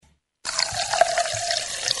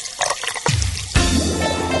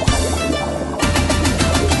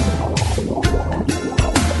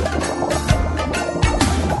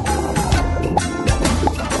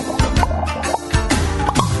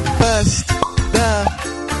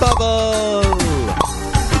Bubble!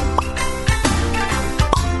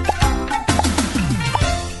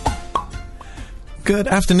 Good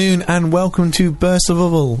afternoon and welcome to Burst of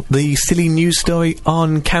Bubble, the silly news story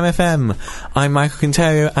on Cam FM. I'm Michael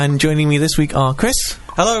Conterio and joining me this week are Chris.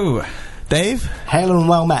 Hello. Dave. Hail and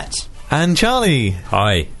well met. And Charlie.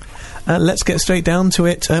 Hi. Let's get straight down to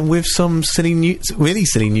it with some really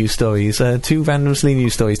silly news stories. Two random silly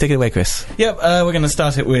news stories. Take it away, Chris. Yep, we're going to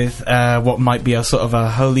start it with what might be a sort of a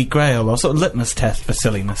holy grail or sort of litmus test for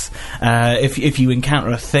silliness. If you encounter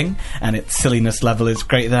a thing and its silliness level is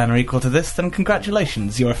greater than or equal to this, then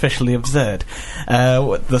congratulations, you're officially absurd.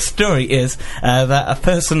 The story is that a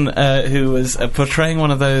person who was portraying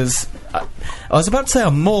one of those... I was about to say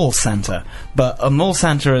a mall Santa, but a mall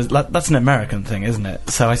Santa is that's an American thing, isn't it?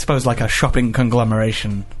 So I suppose like a shopping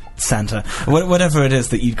conglomeration Santa, whatever it is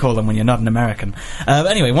that you'd call them when you're not an American.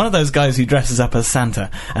 Anyway, one of those guys who dresses up as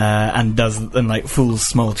Santa and fools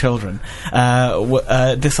small children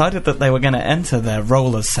decided that they were going to enter their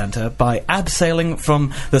role as Santa by abseiling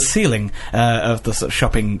from the ceiling of the sort of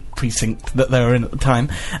shopping precinct that they were in at the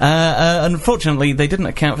time. Unfortunately, they didn't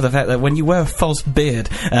account for the fact that when you wear a false beard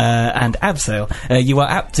and abseil, you are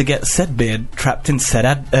apt to get said beard trapped in said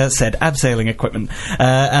abseiling equipment.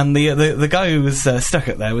 And the guy who was stuck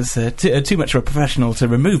at there was too much of a professional to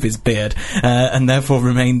remove his beard, and therefore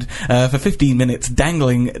remained for 15 minutes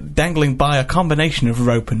dangling by a combination of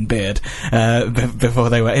rope and beard before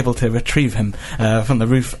they were able to retrieve him from the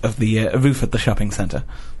roof of the shopping centre.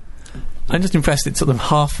 I'm just impressed it took them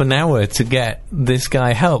half an hour to get this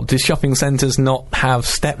guy help. Do shopping centres not have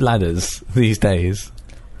step ladders these days?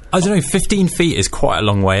 I don't know, 15 feet is quite a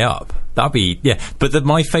long way up. That'd be, yeah. But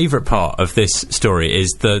my favourite part of this story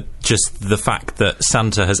is just the fact that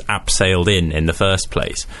Santa has abseiled in the first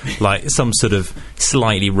place. Like some sort of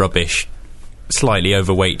slightly rubbish, slightly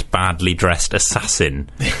overweight, badly dressed assassin.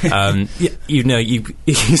 You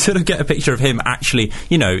sort of get a picture of him actually,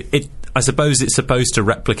 I suppose it's supposed to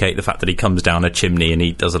replicate the fact that he comes down a chimney and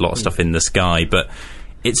he does a lot of stuff in the sky, but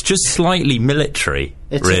it's just slightly military,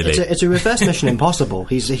 really. It's a reverse Mission Impossible.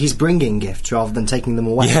 He's bringing gifts rather than taking them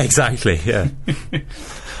away. Yeah, exactly, yeah.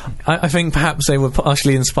 I think perhaps they were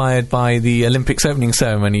partially inspired by the Olympics opening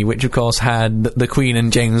ceremony, which of course had the Queen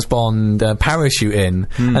and James Bond parachute in,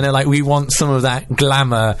 and they're like, we want some of that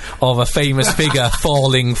glamour of a famous figure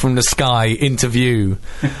falling from the sky into view,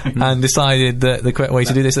 and decided that the correct way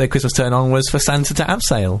to do this at their Christmas turn on was for Santa to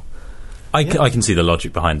abseil. I can see the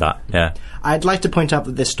logic behind that, yeah. I'd like to point out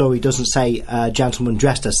that this story doesn't say gentleman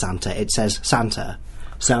dressed as Santa, it says Santa.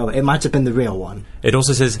 So it might have been the real one. It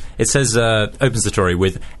also says, opens the story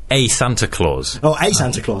with a Santa Claus. Oh, a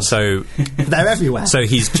Santa Claus. So they're everywhere. So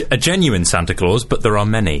he's a genuine Santa Claus, but there are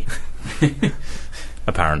many.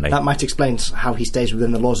 Apparently. That might explain how he stays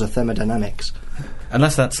within the laws of thermodynamics.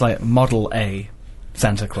 Unless that's like Model A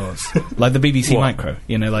Santa Claus, like the BBC Micro,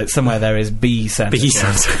 like somewhere there is B Santa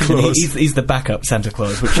Claus. He's the backup Santa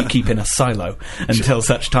Claus, which you keep in a silo until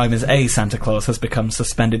such time as A Santa Claus has become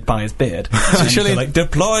suspended by his beard. So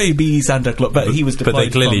deploy B Santa Claus, but he was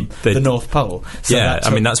deployed from the North Pole. So yeah,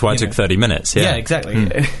 that's why it took 30 minutes. Yeah,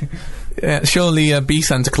 exactly. Yeah, surely B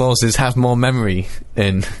Santa Clauses have more memory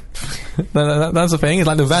in. That's the thing. It's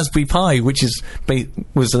like the Raspberry Pi, which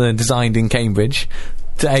was designed in Cambridge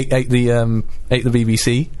to ate the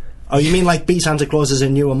BBC. Oh, you mean like B Santa Claus is a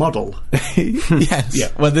newer model? Yes. Yeah.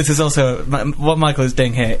 Well, this is also what Michael is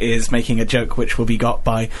doing here is making a joke which will be got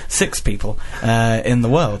by 6 people in the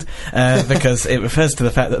world because it refers to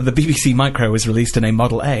the fact that the BBC Micro was released in a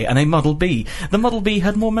Model A and a Model B. The Model B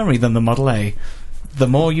had more memory than the Model A. The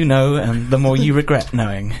more you know, and the more you regret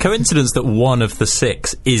knowing. Coincidence that one of the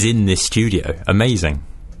 6 is in this studio. Amazing.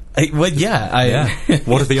 What are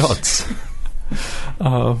the odds?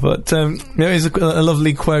 Oh, but there is a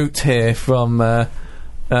lovely quote here from an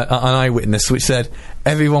eyewitness which said,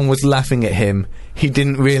 "Everyone was laughing at him. He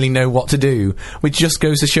didn't really know what to do," which just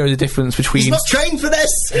goes to show the difference between... He's not trained for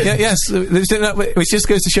this! Which just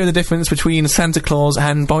goes to show the difference between Santa Claus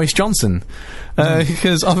and Boris Johnson.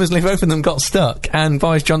 Because obviously both of them got stuck, and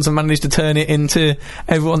Boris Johnson managed to turn it into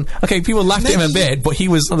everyone... Okay, people laughed at him a bit, but he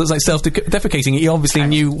was self-defecating. He obviously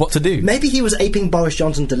knew what to do. Maybe he was aping Boris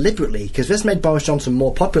Johnson deliberately, because this made Boris Johnson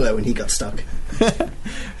more popular when he got stuck.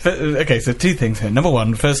 Okay, so 2 things here. Number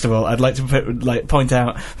 1, first of all, I'd like to point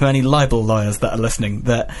out for any libel lawyers that are listening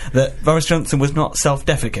that Boris Johnson was not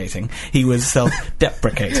self-defecating, he was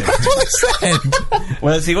self-deprecating. That's what I said!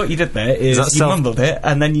 Well, see, what you did there is you mumbled it,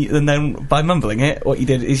 and then by mumbling it, what you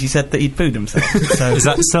did is you said that he'd pooed himself. So is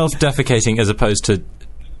that self-defecating as opposed to,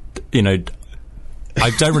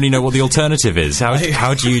 I don't really know what the alternative is. How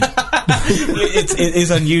do you... It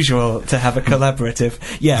is unusual to have a collaborative.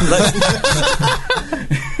 Yeah,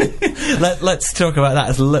 let's talk about that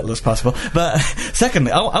as little as possible. But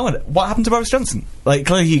secondly, I wonder what happened to Boris Johnson.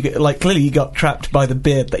 Clearly, he got trapped by the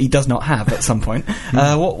beard that he does not have at some point.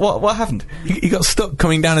 What happened? He got stuck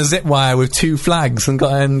coming down a zip wire with 2 flags,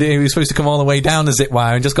 and he was supposed to come all the way down the zip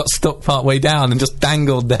wire, and just got stuck part way down and just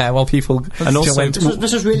dangled there while people. And also,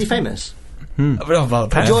 this was really famous. During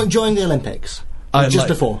the Olympics. Just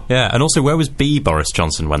before. Yeah, and also, where was Boris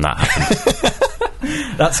Johnson when that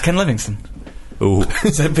happened? That's Ken Livingstone. Ooh. I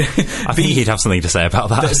think he'd have something to say about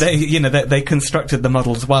that. They constructed the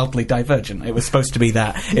models wildly divergent. It was supposed to be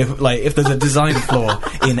that if there's a design flaw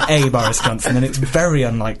in A Boris Johnson, then it's very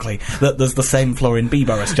unlikely that there's the same flaw in B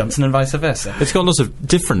Boris Johnson and vice versa. It's got lots of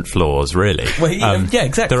different flaws, really. Well, yeah,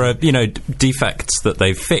 exactly. There are, defects that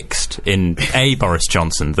they've fixed in A Boris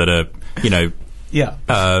Johnson that are,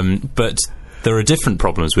 but there are different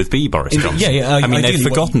problems with B Boris Johnson. I mean, they've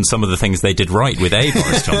forgotten some of the things they did right with A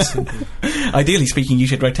Boris Johnson. Ideally speaking, you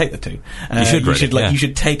should rotate the two. You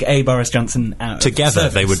should take A Boris Johnson out together.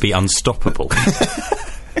 They would be unstoppable.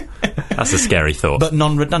 That's a scary thought, but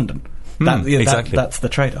non-redundant. Exactly. That's the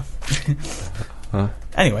trade-off.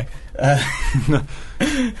 Anyway.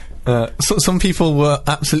 So some people were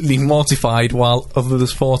absolutely mortified, while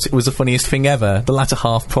others thought it was the funniest thing ever. The latter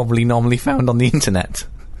half probably normally found on the internet.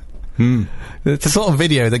 It's a sort of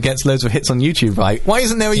video that gets loads of hits on YouTube, right? Why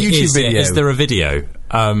isn't there a YouTube video? Is there a video?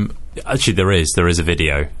 Actually, there is a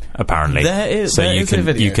video, apparently. There is. So a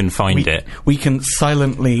video. You can find it. We can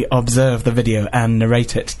silently observe the video and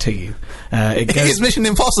narrate it to you. It's Mission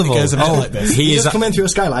Impossible. It goes a bit like this. He just come in through a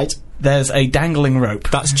skylight. There's a dangling rope.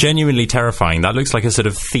 That's genuinely terrifying. That looks like a sort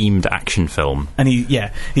of themed action film. And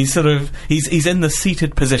he's in the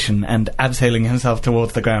seated position and abseiling himself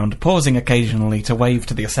towards the ground, pausing occasionally to wave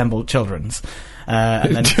to the assembled children's.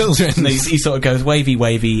 And then he sort of goes wavy,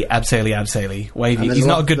 wavy, abseily, wavy. He's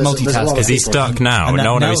not a good multitasker. Is he stuck now?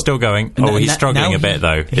 No, he's still going. He's struggling a bit,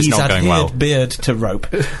 though. It's not going well. He's beard to rope,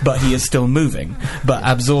 but he is still moving, but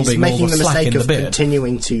absorbing all the slack in the beard. He's making the mistake of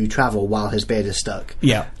continuing to travel while his beard is stuck.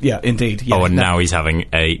 Yeah, indeed. Yeah. And now he's having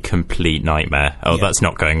a complete nightmare. That's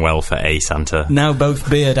not going well for A Santa. Now both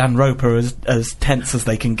beard and rope are as tense as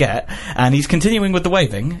they can get, and he's continuing with the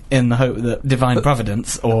waving in the hope that Divine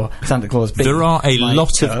Providence or Santa Claus There are a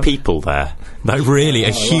lot of people there. Like, really,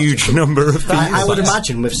 a huge number of people. I would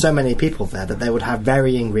imagine with so many people there that they would have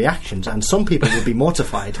varying reactions, and some people would be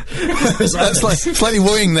mortified. That's slightly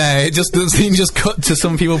worrying there. It just cut to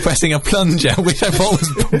some people pressing a plunger, which I thought was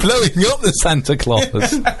blowing up the Santa Claus.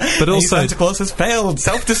 But also, Santa Claus has failed.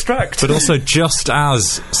 Self-destruct. But also, just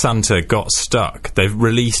as Santa got stuck, they've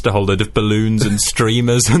released a whole load of balloons and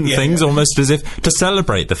streamers and things, almost as if to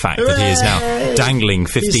celebrate the fact that he is now dangling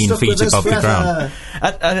 15 feet above the ground.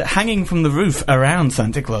 Hanging from the roof around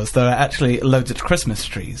Santa Claus, there are actually loads of Christmas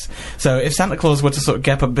trees. So if Santa Claus were to sort of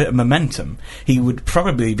get a bit of momentum, he would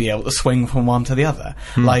probably be able to swing from one to the other.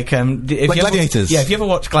 Like Gladiators. If you ever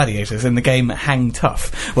watch Gladiators in the game Hang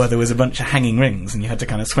Tough, where there was a bunch of hanging rings and you had to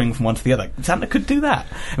kind of swing from one to the other, Santa could do that.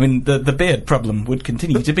 I mean, the beard problem would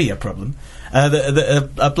continue to be a problem.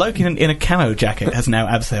 A bloke in a camo jacket has now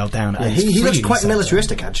abseiled down. He looks quite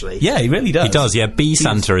militaristic, actually. Yeah, he really does. He does, yeah. B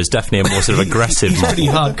Santa is definitely a more sort of aggressive model. Pretty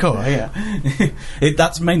hardcore, yeah.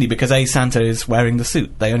 That's mainly because A Santa is wearing the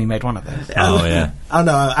suit. They only made one of those. Oh, yeah. Oh,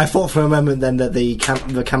 no, I thought for a moment then that the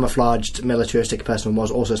camouflaged militaristic person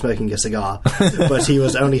was also smoking a cigar, but he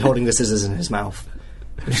was only holding the scissors in his mouth,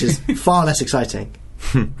 which is far less exciting.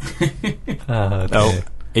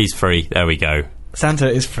 He's free. There we go. Santa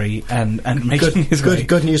is free and making his way.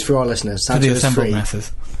 Good news for our listeners. Santa the is free.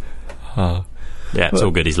 Masses. Yeah, it's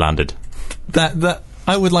all good. He's landed. That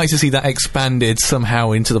I would like to see that expanded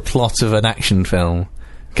somehow into the plot of an action film.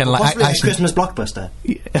 Kind of like a Christmas blockbuster.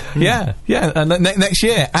 Yeah. And next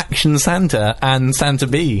year, Action Santa and Santa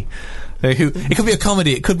B. It could be a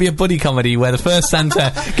comedy, it could be a buddy comedy where the first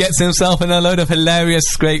Santa gets himself in a load of hilarious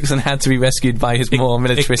scrapes and had to be rescued by his more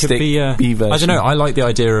militaristic B version. I don't know, I like the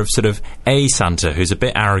idea of sort of a Santa who's a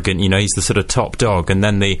bit arrogant, he's the sort of top dog, and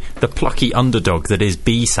then the plucky underdog that is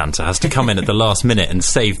B Santa has to come in at the last minute and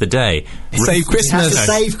save the day. Save Christmas.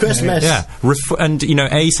 Save Christmas. Yeah. And,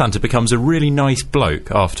 A Santa becomes a really nice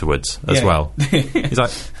bloke afterwards as well. He's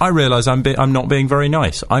like, I realise I'm not being very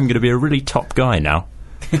nice. I'm going to be a really top guy now.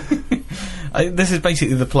 This is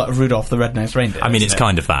basically the plot of Rudolph the Red-Nosed Reindeer. I mean, it's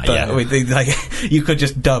kind of that, but yeah. You could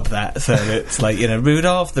just dub that, so it's like,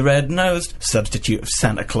 Rudolph the Red-Nosed, substitute of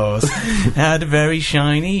Santa Claus, had a very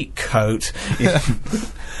shiny coat.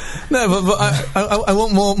 No, but I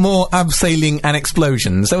want more abseiling and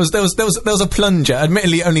explosions. There was a plunger.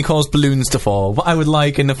 Admittedly, it only caused balloons to fall. But I would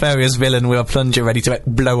like a nefarious villain with a plunger ready to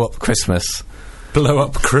blow up Christmas. Blow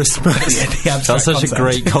up Christmas. That's such a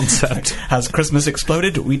great concept. Has Christmas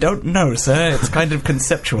exploded? We don't know, sir. It's kind of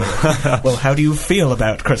conceptual. Well, how do you feel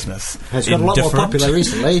about Christmas? It's got a lot more popular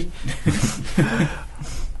recently.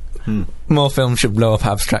 More films should blow up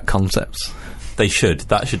abstract concepts. They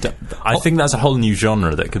should. I think that's a whole new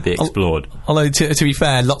genre that could be explored. Although, to be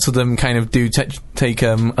fair, lots of them kind of do take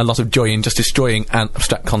a lot of joy in just destroying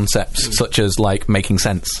abstract concepts, such as, like, making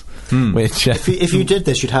sense. Which, if you did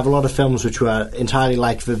this, you'd have a lot of films which were entirely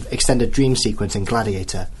like the extended dream sequence in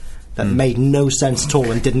Gladiator that made no sense at all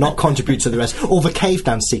and did not contribute to the rest. Or the cave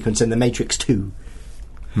dance sequence in The Matrix 2,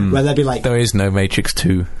 where they'd be like... There is no Matrix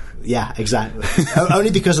 2. Yeah, exactly. Only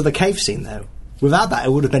because of the cave scene, though. Without that, it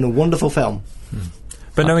would have been a wonderful film.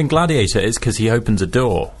 But no, in Gladiator, it's because he opens a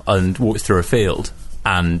door and walks through a field,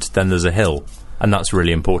 and then there's a hill, and that's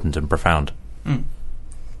really important and profound.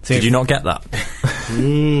 Did you not get that?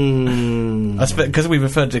 Because we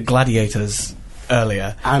referred to gladiators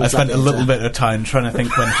earlier, I spent a little bit of time trying to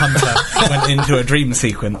think when Hunter went into a dream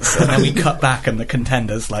sequence, and then we cut back and the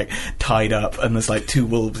contender's like tied up and there's like two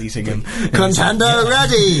wolves eating him. Contender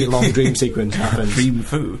ready! Long dream sequence happens. Dream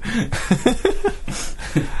foo.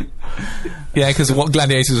 Yeah, because what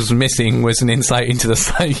Gladiators was missing was an insight into the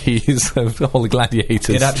psyches of all the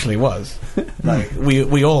gladiators. It actually was. Like,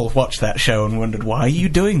 we all watched that show and wondered, why are you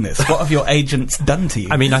doing this? What have your agents done to you?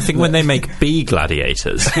 I mean, I think when they make bee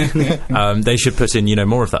gladiators, they should put in,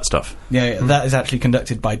 more of that stuff. Yeah, that is actually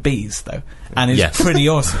conducted by bees, though. And it's pretty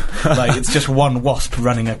awesome. Like, it's just one wasp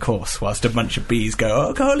running a course whilst a bunch of bees go,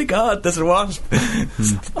 oh, holy God, there's a wasp.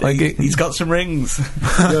 He's got some rings.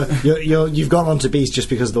 You've gone on to bees just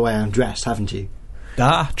because of the way I'm dressed, haven't you?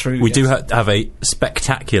 Ah, true. We do have a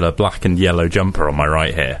spectacular black and yellow jumper on my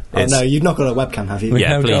right here. Oh, no, you've not got a webcam, have you?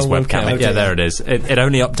 Yeah, please, webcam. Yeah, there it is. It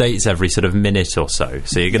only updates every sort of minute or so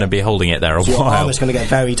you're going to be holding it there a while. Your arm is going to get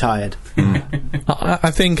very tired.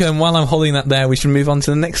 I think while I'm holding that there, we should move on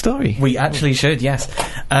to the next story. We actually should, yes.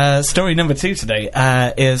 Story number 2 today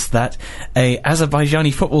is that a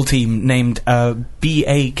Azerbaijani football team named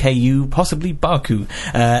BAKU, possibly Baku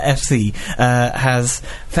FC, has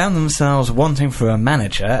found themselves wanting for a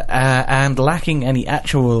manager and lacking any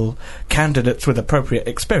actual candidates with appropriate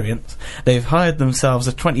experience. They've hired themselves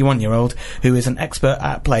a 21-year-old who is an expert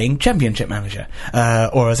at playing Championship Manager,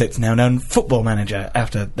 or as it's now known, Football Manager,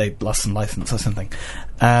 after they lost some license or something.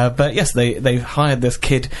 But yes, they've hired this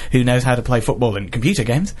kid who knows how to play football in computer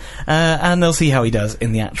games, and they'll see how he does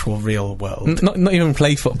in the actual real world. Not even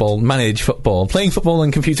play football, manage football. Playing football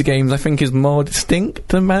in computer games, I think, is more distinct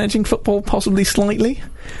than managing football, possibly slightly.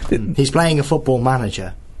 He's playing a football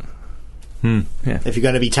manager. Yeah. If you're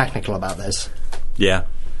going to be technical about this. Yeah.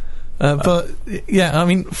 But, yeah, I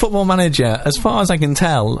mean, Football Manager, as far as I can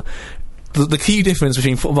tell... The key difference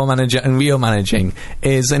between Football Manager and real managing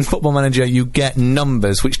is in Football Manager you get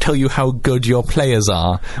numbers which tell you how good your players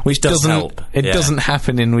are, which doesn't help. It doesn't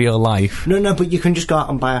happen in real life. No, but you can just go out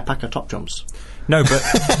and buy a pack of Top Jumps. No, but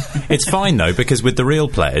it's fine though, because with the real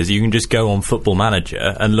players you can just go on Football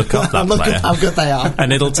Manager and look up that player, at how good they are,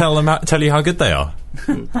 and it'll tell you how good they are.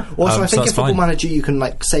 Also, I think in Football Manager you can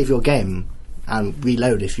like save your game and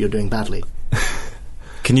reload if you're doing badly.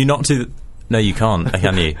 Can you not do? No, you can't,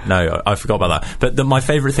 can you? No, I forgot about that. But my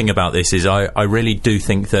favourite thing about this is I really do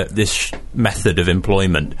think that this method of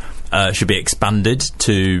employment should be expanded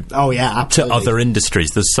to to other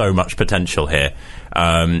industries. There's so much potential here.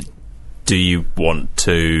 Do you want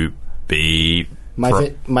to be...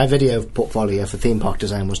 My video portfolio for theme park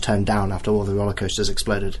design was turned down after all the roller coasters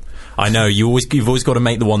exploded. I know, you've always got to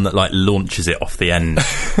make the one that like launches it off the end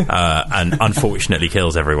and unfortunately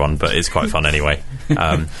kills everyone, but it's quite fun anyway.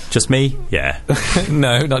 Just me? Yeah.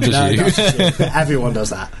 No, not just you. Not just you. Everyone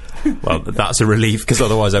does that. Well, that's a relief, because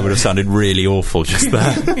otherwise I would have sounded really awful just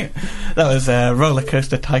there. That was Roller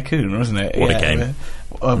Coaster Tycoon, wasn't it? What a game.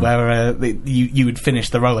 Where you would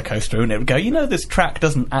finish the roller coaster and it would go, this track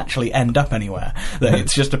doesn't actually end up anywhere. That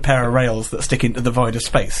it's just a pair of rails that stick into the void of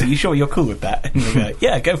space. Are you sure you're cool with that? And you go,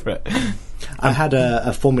 yeah, go for it. I had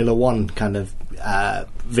a Formula One kind of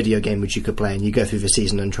video game which you could play, and you go through the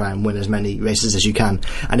season and try and win as many races as you can.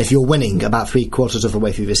 And if you're winning about 3/4 of the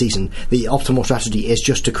way through the season, the optimal strategy is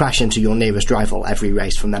just to crash into your nearest rival every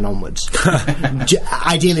race from then onwards.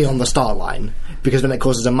 Ideally on the start line, because then it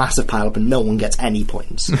causes a massive pile-up and no one gets any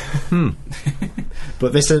points.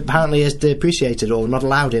 But this apparently is depreciated or not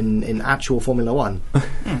allowed in actual Formula One.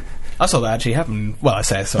 I saw that actually happen. Well, I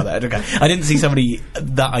say I saw that. Okay. I didn't see somebody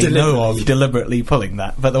that I know of deliberately pulling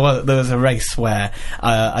that, but there was a race where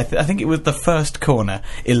I think it was the first corner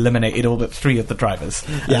eliminated all but 3 of the drivers.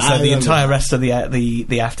 Yeah, and so the entire rest of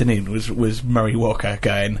the afternoon was Murray Walker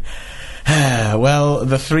going, well,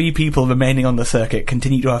 the 3 people remaining on the circuit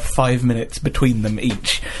continue to have 5 minutes between them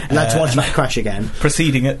each. Let's watch that crash again.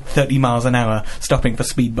 Proceeding at 30 miles an hour, stopping for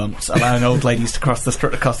speed bumps, allowing old ladies to cross the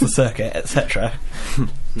circuit, etc.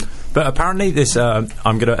 But apparently this, I'm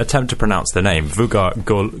going to attempt to pronounce the name, Vugar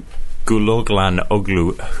Guloglan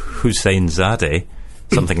Oglu Husseinzadeh,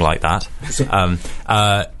 something like that.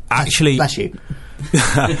 Actually... Bless you.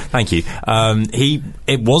 Thank you.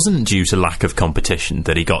 It wasn't due to lack of competition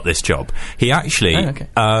that he got this job. He actually...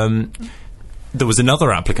 there was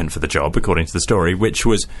another applicant for the job, according to the story,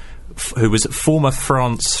 who was former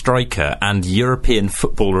France striker and European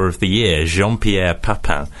Footballer of the Year, Jean-Pierre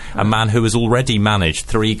Papin, a man who has already managed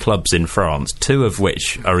 3 clubs in France, 2 of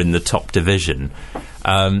which are in the top division.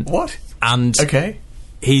 What? And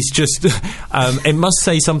he's just... it must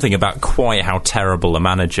say something about quite how terrible a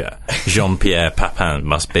manager Jean-Pierre Papin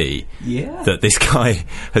must be, that this guy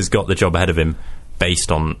has got the job ahead of him based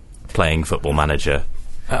on playing Football Manager.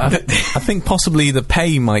 I think possibly the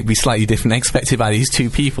pay might be slightly different expected by these 2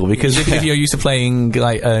 people, because if you're used to playing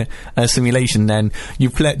like a simulation, then you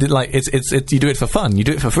play like it's you do it for fun, you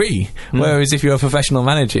do it for free. Whereas if you're a professional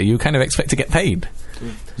manager, you kind of expect to get paid.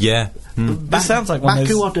 Yeah. This sounds like one of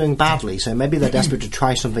Baku those... are doing badly, so maybe they're desperate to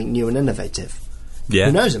try something new and innovative. Yeah.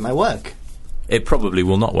 Who knows? It might work. It probably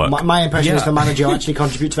will not work. My impression is the manager actually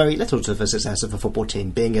contributes very little to the success of a football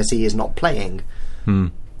team, being as he is not playing.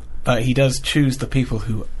 But he does choose the people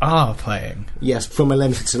who are playing. Yes, from a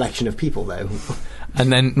limited selection of people, though.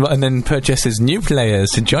 And then purchases new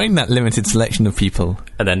players to join that limited selection of people.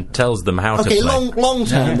 And then tells them how to play. long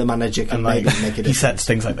term, the manager can maybe make a difference. He sets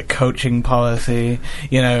things like the coaching policy.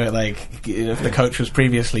 You know, like, if the coach was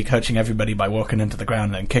previously coaching everybody by walking into the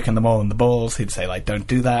ground and kicking them all in the balls, he'd say, like, don't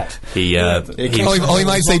do that. He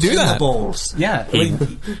might say do that. Balls. Yeah,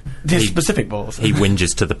 specific balls. He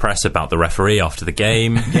whinges to the press about the referee after the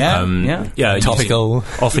game. Yeah. Topical.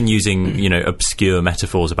 Often using, obscure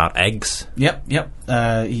metaphors about eggs. Yep.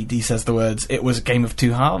 He says the words, "It was a game of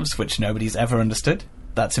 2 halves," which nobody's ever understood.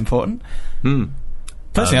 That's important.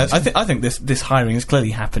 Personally, I think this hiring has clearly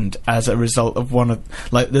happened as a result of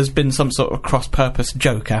there's been some sort of cross-purpose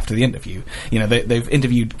joke after the interview. They've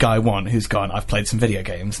interviewed Guy 1, who's gone, "I've played some video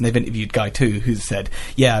games," and they've interviewed Guy 2, who's said,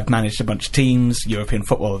 "Yeah, I've managed a bunch of teams, European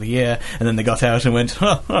Football of the Year," and then they got out and went,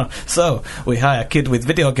 "So, we hire a kid with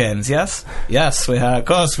video games, yes? Yes, of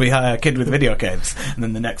course we hire a kid with video games." And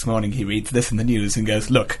then the next morning he reads this in the news and goes,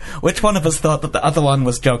 "Look, which one of us thought that the other one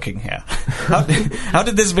was joking here? How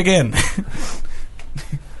did this begin?"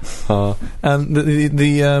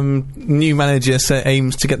 The new manager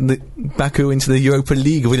aims to get Baku into the Europa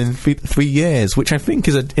League within 3 years, which I think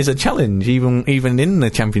is a challenge, even in the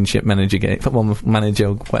Championship manager game, Football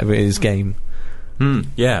Manager, whatever it is, game.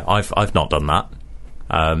 Yeah, I've not done that.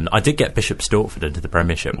 I did get Bishop Stortford into the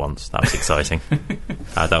Premiership once. That was exciting.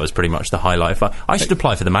 That was pretty much the highlight. I should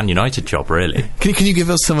apply for the Man United job, really. Can you give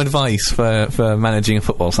us some advice for managing a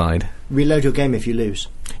football side? Reload your game if you lose.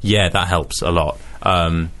 Yeah, that helps a lot.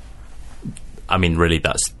 Really,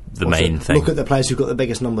 that's the main thing. Look at the players who've got the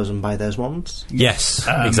biggest numbers and buy those ones. Yes,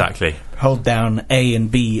 exactly. Hold down A and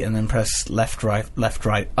B and then press left,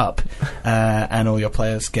 right, up, and all your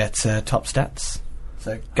players get top stats.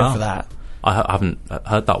 So go for that. I haven't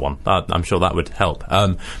heard that one. I'm sure that would help.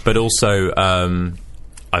 But also,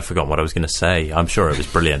 I've forgotten what I was going to say. I'm sure it was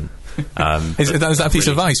brilliant. Was that a piece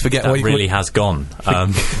of advice? Forget that what really has gone.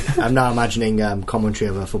 I'm now imagining commentary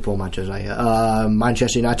of a football match as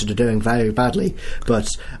Manchester United are doing very badly, but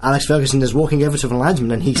Alex Ferguson is walking over to the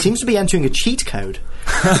linesman and he seems to be entering a cheat code.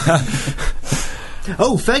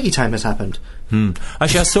 Oh, Fergie time has happened.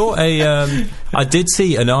 Actually, I did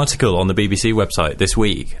see an article on the BBC website this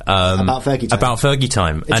week about Fergie time. About Fergie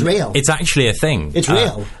time. It's real. It's actually a thing. It's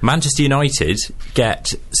real. Manchester United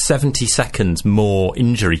get 70 seconds more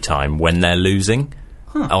injury time when they're losing,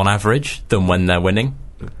 on average, than when they're winning.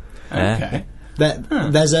 Okay.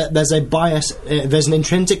 There's a bias. There's an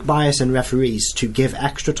intrinsic bias in referees to give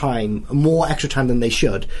more extra time than they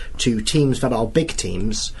should, to teams that are big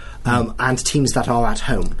teams and teams that are at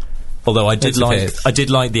home. Although I did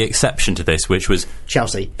like the exception to this, which was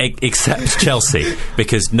Chelsea. Except Chelsea,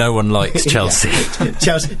 because no one likes Chelsea.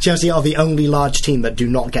 Chelsea are the only large team that do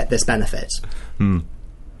not get this benefit.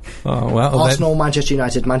 Oh, well, Arsenal, Manchester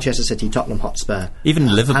United, Manchester City, Tottenham Hotspur,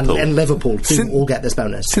 even Liverpool, and Liverpool all get this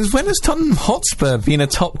bonus. Since when has Tottenham Hotspur been a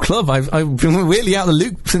top club? I've been really out of the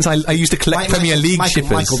loop since I used to collect Premier League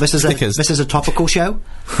stickers. Michael, this is a topical show.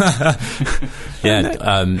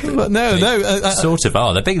 Yeah, no, sort of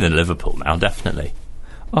are. They're bigger than Liverpool now, definitely.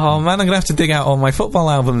 Oh man, I'm gonna have to dig out all my football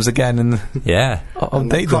albums again and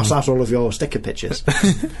update cross them. out all of your sticker pictures.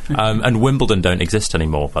 And Wimbledon don't exist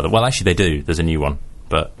anymore. Well, actually, they do. There's a new one.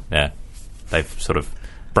 But, yeah, they've sort of...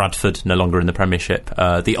 Bradford, no longer in the Premiership.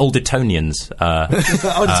 The Old Etonians are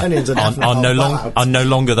no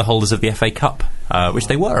longer the holders of the FA Cup, which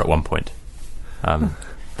they were at one point.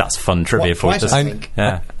 That's fun trivia for you.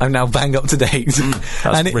 I'm now bang up to date.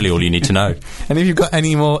 That's really all you need to know. And if you've got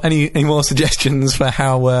any more suggestions for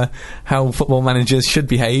how football managers should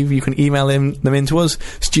behave, you can email them in to us,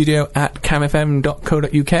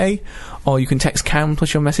 studio@camfm.co.uk, or you can text Cam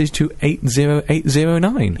plus your message to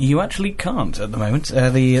 80809. You actually can't at the moment.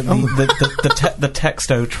 The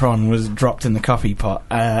Textotron was dropped in the coffee pot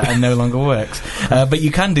and no longer works. But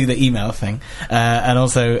you can do the email thing, and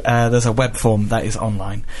also there's a web form that is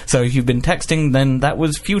online. So if you've been texting, then that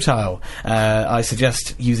was futile. I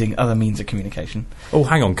suggest using other means of communication. Oh,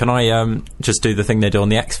 hang on. Can I just do the thing they do on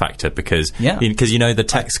the X Factor? Because the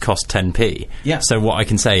text cost 10p. Yeah. So what I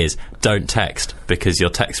can say is, don't text, because your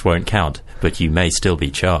text won't count, but you may still be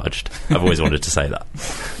charged. I've always wanted to say that.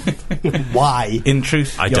 Why? In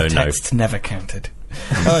truth, your texts never counted.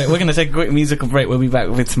 All right, we're going to take a quick musical break. We'll be back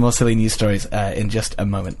with some more silly news stories in just a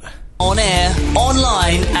moment. On air,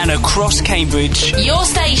 online and across Cambridge. Your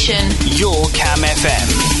station. Your Cam FM.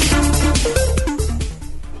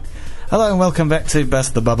 Hello and welcome back to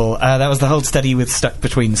Burst the Bubble. That was the Hold Steady with Stuck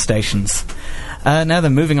Between Stations. Now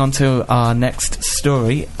then, moving on to our next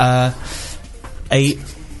story. The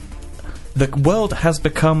world has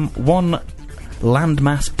become one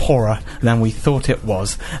landmass poorer than we thought it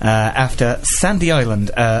was after Sandy Island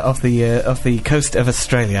off the coast of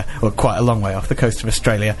Australia, or quite a long way off the coast of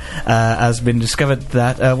Australia, has been discovered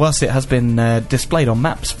that whilst it has been displayed on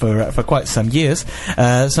maps for quite some years,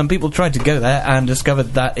 some people tried to go there and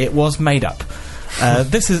discovered that it was made up.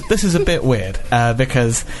 This is a bit weird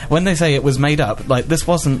because when they say it was made up, like, this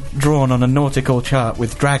wasn't drawn on a nautical chart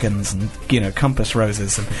with dragons and compass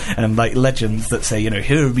roses and like legends that say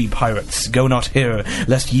here be pirates, go not here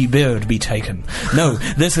lest ye beard be taken. No,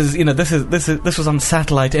 this was on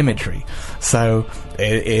satellite imagery, so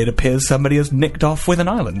it appears somebody has nicked off with an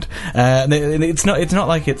island. It's not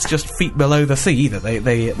like it's just feet below the sea either.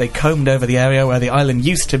 They combed over the area where the island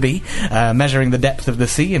used to be, measuring the depth of the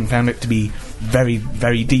sea, and found it to be very,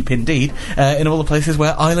 very deep indeed, in all the places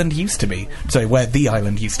where island used to be. Sorry, where the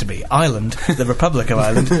island used to be. Ireland, the Republic of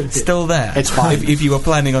Ireland, still there. It's fine. If you were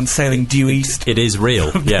planning on sailing due east, it is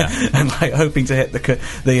real. Yeah, and like hoping to hit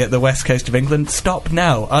the west coast of England, stop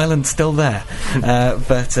now. Ireland's still there.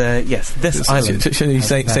 But yes, this island. Should you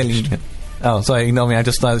say sailing? Oh, sorry, ignore me. I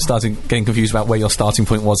just started getting confused about where your starting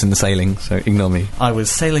point was in the sailing, so ignore me. I was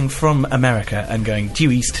sailing from America and going due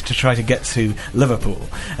east to try to get to Liverpool.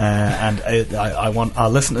 And I want our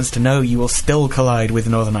listeners to know you will still collide with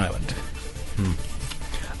Northern Ireland.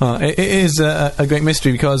 It is a great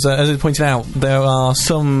mystery because, as I pointed out, there are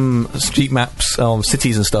some street maps of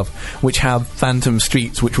cities and stuff which have phantom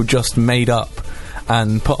streets which were just made up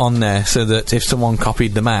and put on there so that if someone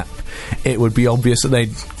copied the map, it would be obvious that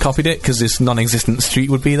they'd copied it because this non-existent street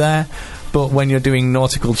would be there. But when you're doing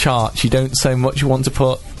nautical charts, you don't so much want to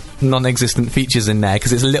put non-existent features in there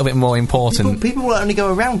because it's a little bit more important. People will only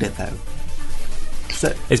go around it, though.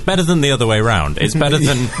 So it's better than the other way round. It's better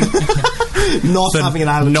than not having an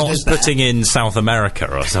island, not putting in South America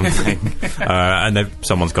or something. And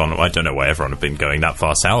someone's gone, I don't know why everyone have been going that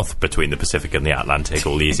far south between the Pacific and the Atlantic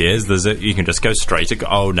all these years. You can just go straight.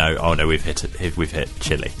 Oh no, we've hit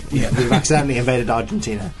Chile. Yeah, we've accidentally invaded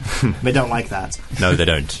Argentina. They don't like that. No, they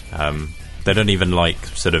don't. They don't even like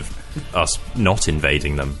sort of us not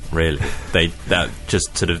invading them. Really, that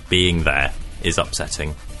just sort of being there is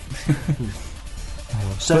upsetting.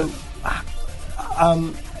 So,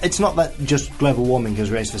 it's not that just global warming has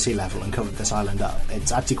raised the sea level and covered this island up.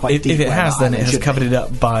 It's actually quite deep. If it has, then it has covered it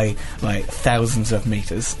up by like thousands of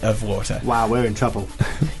metres of water. Wow, we're in trouble.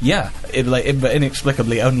 Yeah, but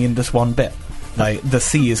inexplicably only in this one bit. Like the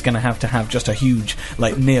sea is going to have just a huge,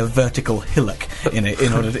 like near vertical hillock in it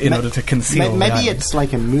in order to conceal. Maybe it's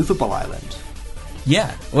like a movable island.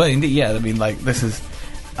 Yeah, well, indeed, yeah. I mean, like this is.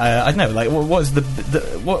 I don't know, like what is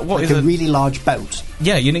what like is a really large boat?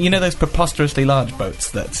 Yeah, you know those preposterously large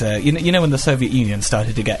boats that you know when the Soviet Union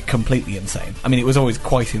started to get completely insane. I mean, it was always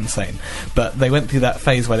quite insane, but they went through that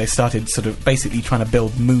phase where they started sort of basically trying to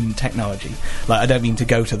build moon technology. Like, I don't mean to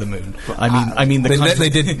go to the moon. I mean they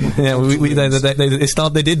did. Yeah,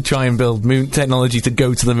 they did try and build moon technology to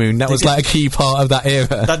go to the moon. That was like a key part of that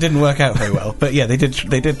era. That didn't work out very well, but yeah, they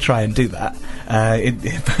did try and do that.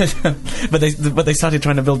 But they started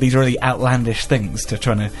trying to build these really outlandish things to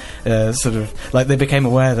try to sort of like they became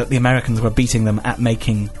aware that the Americans were beating them at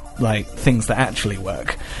making like things that actually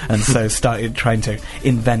work, and so started trying to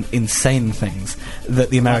invent insane things that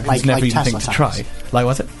the Americans never even think to try. Like,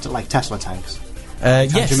 what's it? Like Tesla tanks.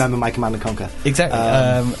 Yes. Do you remember My Command and Conquer? Exactly.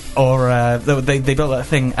 They built that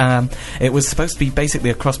thing. It was supposed to be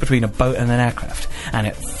basically a cross between a boat and an aircraft, and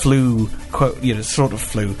it flew, sort of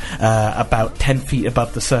flew about 10 feet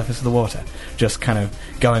above the surface of the water, just kind of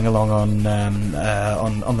going along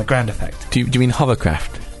on the ground effect. Do you mean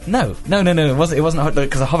hovercraft? No. It wasn't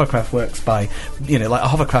because a hovercraft works by, like a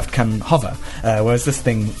hovercraft can hover, whereas this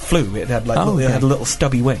thing flew. It had it had little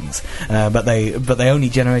stubby wings, but they only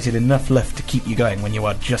generated enough lift to keep you going when you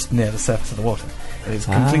are just near the surface of the water. It is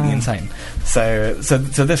completely insane. So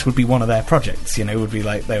this would be one of their projects. It would be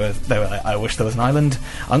like they were like, I wish there was an island.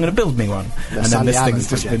 I'm going to build me one. And then this thing's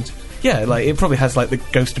just been. Yeah, like it probably has like the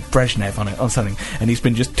ghost of Brezhnev on it or something, and he's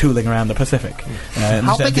been just tooling around the Pacific.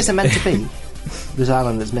 How big is it meant to be? This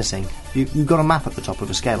island that's missing. You've got a map at the top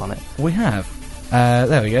with a scale on it. We have.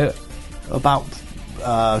 There we go. About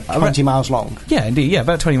 20 miles long. Yeah, indeed. Yeah,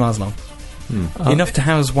 about 20 miles long. Enough to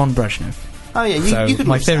house one Brezhnev. Oh yeah, you could.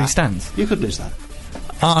 My lose theory that. stands. You could lose that.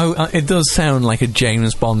 It does sound like a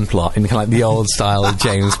James Bond plot in kind of like the old style of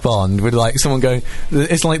James Bond, with like someone going.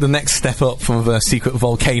 It's like the next step up from a secret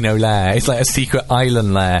volcano lair. It's like a secret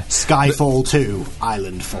island lair. Skyfall 2,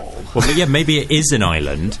 Island Fall. Well, but yeah, maybe it is an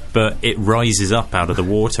island, but it rises up out of the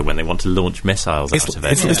water when they want to launch missiles out of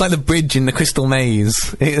it. It's like the bridge in the Crystal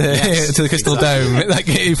Maze to the Crystal Dome. Like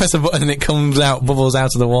you press a button and it comes out, bubbles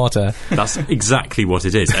out of the water. That's exactly what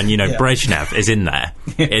it is. And Brezhnev is in there.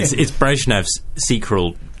 It's Brezhnev's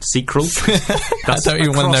secret. I don't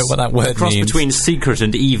even want to know what that word means. Cross between secret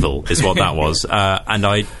and evil is what that was, and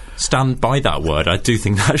I stand by that word. I do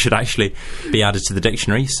think that should actually be added to the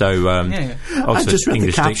dictionary. So, Oxford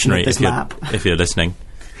English Dictionary, if you're listening.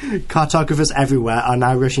 Cartographers everywhere are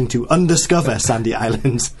now rushing to undiscover Sandy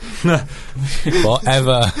Island.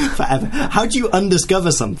 Forever. How do you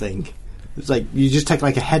undiscover something? It's like you just take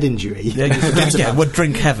like a head injury. Yeah, would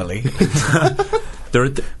drink heavily.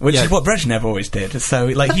 Which is what Brezhnev always did, so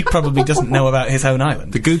like he probably doesn't know about his own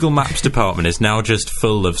island. The Google Maps department is now just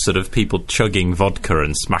full of sort of people chugging vodka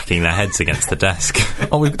and smacking their heads against the desk.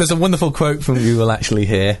 There's a wonderful quote from Google actually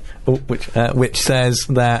here, which says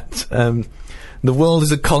that the world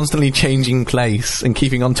is a constantly changing place, and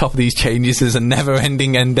keeping on top of these changes is a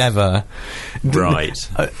never-ending endeavour. Right.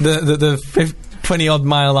 The 20-odd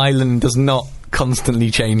mile island does not constantly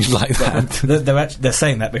change like that. They're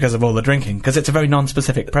saying that because of all the drinking, because it's a very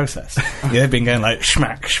non-specific process. They've been going like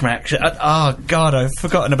schmack. Oh God, I've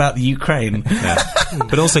forgotten about the Ukraine. Yeah.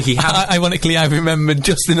 But also he had. Ironically, I remembered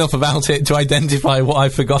just enough about it to identify what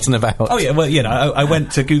I've forgotten about. Oh yeah, well I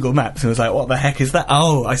went to Google Maps and was like, what the heck is that?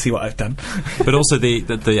 Oh, I see what I've done. But also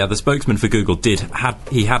the spokesman for Google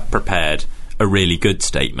had prepared a really good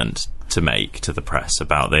statement to make to the press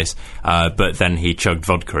about this, but then he chugged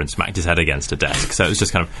vodka and smacked his head against a desk. So it was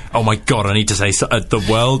just kind of, oh my God, I need to say the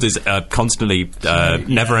world is constantly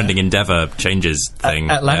never-ending endeavour changes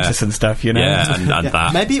thing. Atlantis and stuff, Yeah, and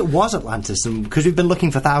that. Maybe it was Atlantis, because we've been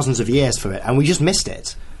looking for thousands of years for it, and we just missed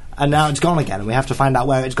it. And now it's gone again, and we have to find out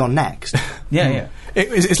where it's gone next. Yeah.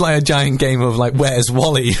 It's like a giant game of like, where's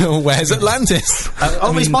Wally or where's Atlantis?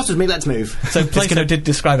 He spotted me, let's move. So Plato did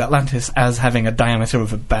describe Atlantis as having a diameter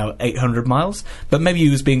of about 800 miles, but maybe he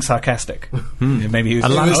was being sarcastic. Maybe he was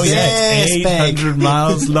it's 800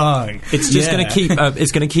 miles long. It's just going to keep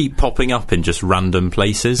it's going to keep popping up in just random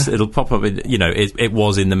places. It'll pop up in, it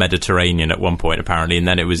was in the Mediterranean at one point apparently, and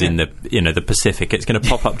then it was in the the Pacific. It's going to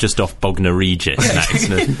pop up just off Bognor Regis next.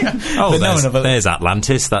 There's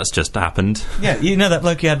Atlantis. That's just happened. Yeah, that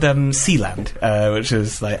bloke who had Sealand, which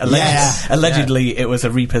was like allegedly it was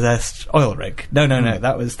a repossessed oil rig. No,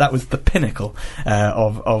 that was the pinnacle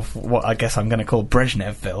of what I guess I'm going to call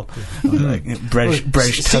Brezhnevville.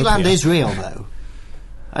 Sealand is real though.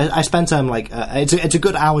 I spent it's a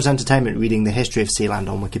good hour's entertainment reading the history of Sealand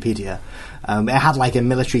on Wikipedia. It had like a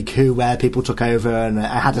military coup where people took over, and it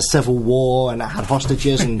had a civil war, and it had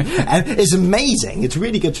hostages, and it's amazing. It's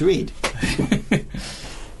really good to read.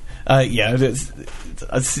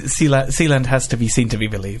 Sealand has to be seen to be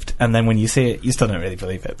believed, and then when you see it, you still don't really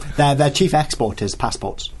believe it. Their chief export is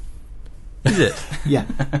passports. Is it? Yeah.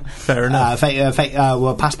 Fair enough.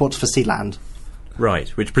 Passports for Sealand. Right,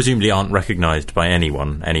 which presumably aren't recognised by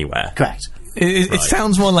anyone anywhere. Correct. It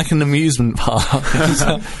sounds more like an amusement park.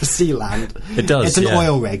 Sealand. It does. It's an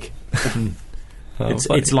oil rig.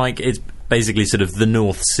 It's like it's basically sort of the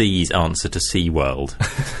North Sea's answer to SeaWorld.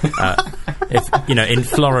 If in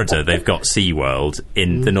Florida they've got SeaWorld,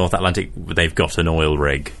 in the North Atlantic they've got an oil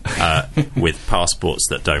rig with passports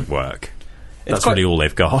that don't work. That's really all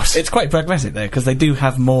they've got. It's quite pragmatic though, because they do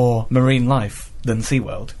have more marine life than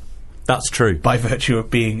SeaWorld. That's true. By virtue of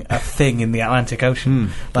being a thing in the Atlantic Ocean.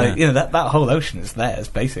 That whole ocean is theirs,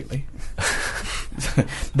 basically.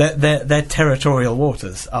 their territorial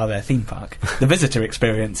waters are their theme park. The visitor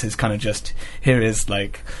experience is kind of just, here is,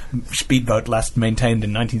 like, speedboat last maintained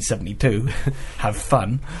in 1972. Have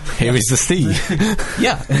fun. Here is the sea.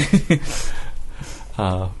 Yeah.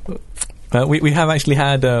 We have actually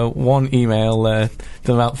had one email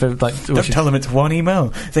about don't tell them it's one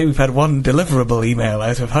email. Say we've had one deliverable email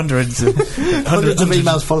out of hundreds of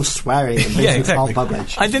emails full of swearing and yeah, exactly.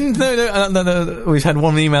 publish. I didn't know. No, we've had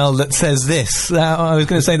one email that says this. I was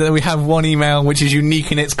going to say that we have one email which is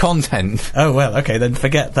unique in its content. Oh well, okay, then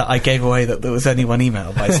forget that I gave away that there was only one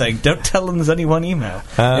email by saying don't tell them there's only one email.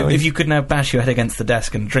 If you could now bash your head against the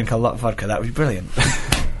desk and drink a lot of vodka, that would be brilliant.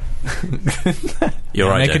 You're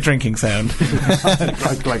right. Make a drinking sound.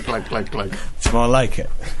 Glug, glug, glug, glug. It's more like it.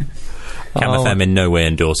 Cam FM in no way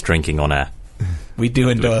endorse drinking on air. We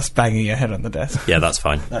do endorse banging your head on the desk. Yeah, that's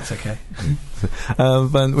fine. That's okay.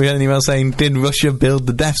 But we had an email saying, did Russia build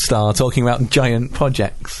the Death Star, talking about giant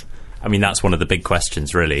projects? I mean, that's one of the big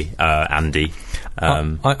questions, really, Andy.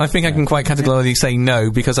 I think I can quite categorically say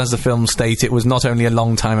no, because as the film states, it was not only a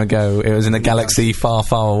long time ago, it was in a galaxy far,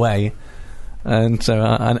 far away. And so,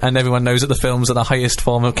 and everyone knows that the films are the highest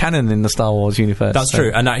form of canon in the Star Wars universe. That's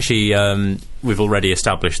true. And actually, we've already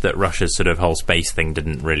established that Russia's sort of whole space thing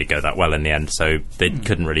didn't really go that well in the end, so they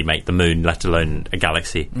couldn't really make the moon, let alone a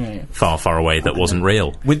galaxy far, far away that wasn't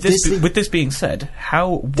real. With this being said, how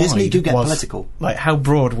wide Disney do get political. Like, how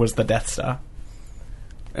broad was the Death Star?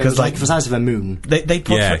 Because like the size of a moon. They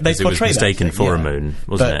portray it was mistaken for a moon,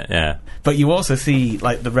 wasn't it? Yeah. But you also see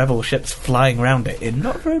like the rebel ships flying around it in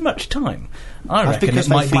not very much time. That's because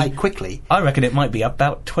they fly quickly. I reckon it might be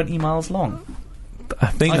about 20 miles long. I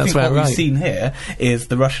think that's about what right. we've seen here is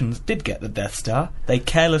the Russians did get the Death Star. They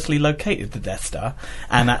carelessly located the Death Star,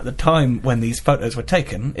 and at the time when these photos were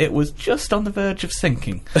taken, it was just on the verge of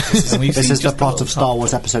sinking. This is the plot of Star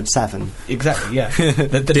Wars Episode 7. Exactly, yeah.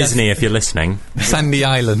 Disney, if you're listening. Sandy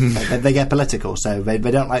Island. They get political, so they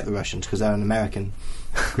don't like the Russians because they're an American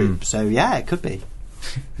group. So yeah, it could be.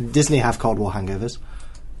 Disney have Cold War hangovers.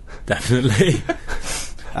 Definitely.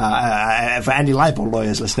 For any libel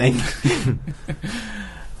lawyers listening.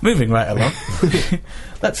 Moving right along,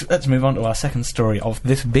 let's move on to our second story of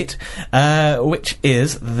this bit, which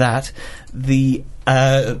is that the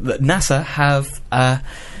NASA have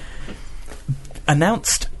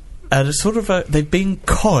announced they've been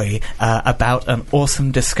coy about an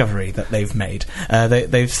awesome discovery that they've made.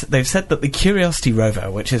 They've said that the Curiosity rover,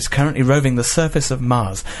 which is currently roving the surface of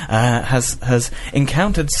Mars, has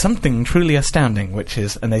encountered something truly astounding. Which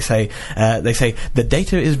is, and they say the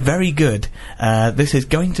data is very good. This is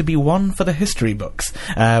going to be one for the history books.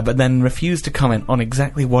 But then refuse to comment on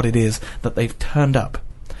exactly what it is that they've turned up.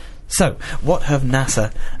 So, what have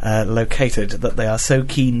NASA located that they are so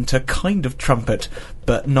keen to kind of trumpet,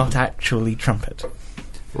 but not actually trumpet?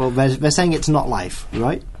 Well, they're saying it's not life,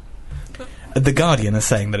 right? The Guardian is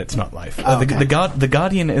saying that it's not life. Okay. The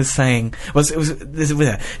Guardian is saying...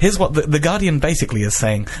 Here's what the Guardian basically is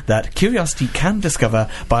saying, that Curiosity can discover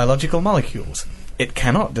biological molecules. It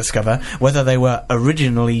cannot discover whether they were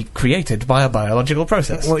originally created by a biological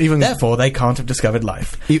process. Well, therefore, they can't have discovered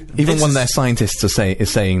life. Even one of their scientists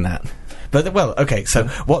is saying that. But, well, okay, so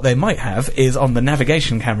what they might have is on the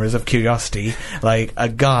navigation cameras of Curiosity, like a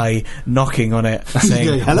guy knocking on it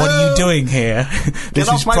saying, Hello? what are you doing here? Get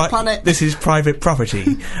off my planet. This is private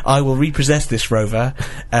property. I will repossess this rover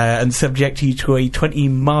and subject you to a 20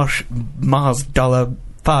 Mars dollar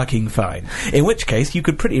parking fine. In which case, you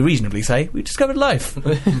could pretty reasonably say, we discovered life.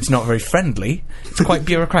 It's not very friendly. It's quite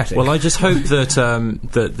bureaucratic. Well, I just hope that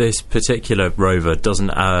that this particular rover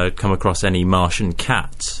doesn't come across any Martian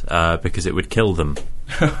cats, because it would kill them.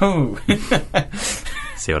 Oh.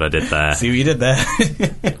 See what I did there? See what you did there.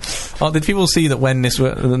 Oh, did people see that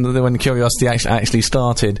when Curiosity actually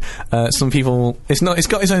started, some people it's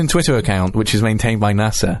got its own Twitter account which is maintained by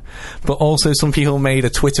NASA, but also some people made a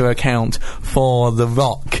Twitter account for the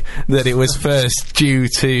rock that it was first due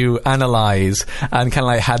to analyse, and kind of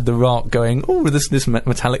like had the rock going, oh, this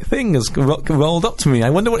metallic thing has rolled up to me.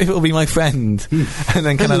 I wonder if it will be my friend. And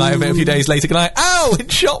then kind of like a few days later, kind of like, ow,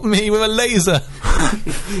 it shot me with a laser.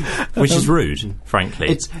 Which is rude,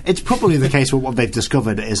 frankly. It's probably the case with what they've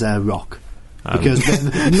discovered is a rock.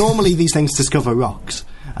 Because normally these things discover rocks.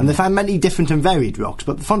 And they find many different and varied rocks,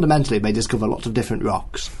 but fundamentally they discover lots of different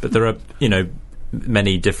rocks. But there are,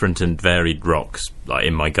 many different and varied rocks, like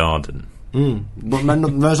in my garden.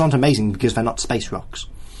 But those aren't amazing because they're not space rocks.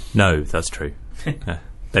 No, that's true.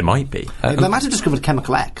 They might be. They might have discovered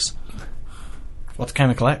Chemical X. What's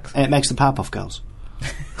Chemical X? It makes the Powerpuff Girls.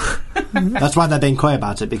 That's why they're being coy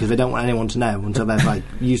about it, because they don't want anyone to know until they've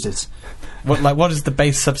used it. What is the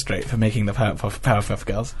base substrate for making the Powerpuff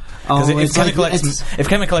Girls? Oh, if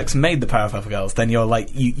Chemical X made the Powerpuff Girls, then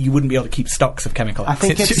you wouldn't be able to keep stocks of Chemical X. I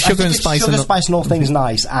think it's sugar and spice and all things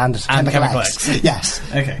nice and Chemical X. Yes.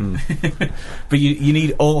 Okay. But you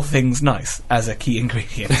need all things nice as a key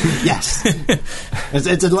ingredient. Yes.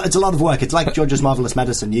 It's a lot of work. It's like George's Marvellous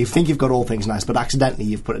Medicine. You think you've got all things nice, but accidentally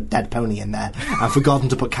you've put a dead pony in there and forgotten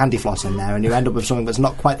to put candy floss in there, and you end up with something that's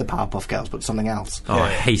not quite the Powerpuff Girls, but something else. Oh, I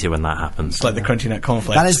hate it when that happens. It's like the Crunchy Nut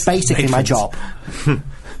Cornflakes. That is basically my job.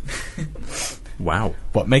 Wow.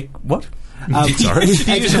 What? Sorry? You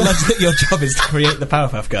just allege that your job is to create the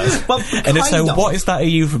Powerpuff Girls. Well, and if so, what is that a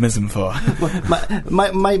euphemism for?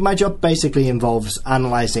 My job basically involves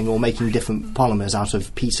analysing or making different polymers out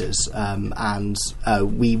of pieces, and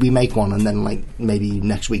we make one, and then maybe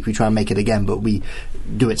next week we try and make it again, but we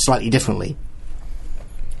do it slightly differently.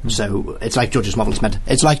 So it's like George's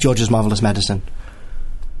Marvellous Medicine.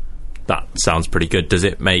 That sounds pretty good. Does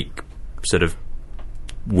it make sort of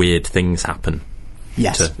weird things happen?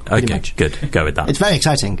 Yes. Okay, much. Good. Go with that. It's very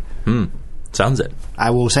exciting. Sounds it. I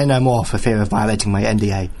will say no more for fear of violating my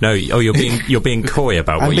NDA. No. You're being coy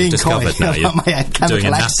about what you've discovered now. You're my doing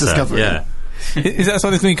a NASA discovery. Yeah. Is that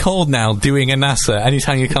something that's being called now, doing a NASA,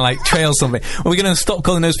 anytime you kind of trail something? Are we going to stop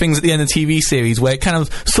calling those things at the end of TV series where it kind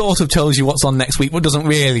of sort of tells you what's on next week but doesn't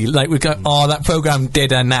really? We go, oh, that programme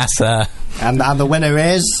did a NASA. And the winner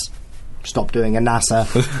is... Stop doing a NASA.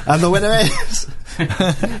 And the winner is...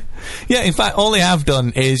 Yeah, in fact, all they have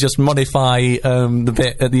done is just modify the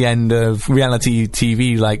bit at the end of reality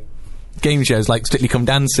TV, like game shows like Strictly Come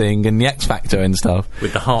Dancing and The X Factor and stuff.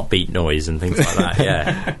 With the heartbeat noise and things like that,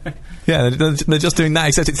 yeah. Yeah, they're just doing that,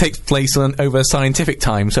 except it takes place over scientific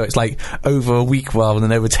time, so it's over a week rather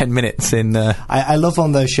than over 10 minutes in... I love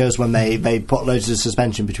on those shows when they put loads of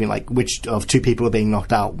suspension between, which of two people are being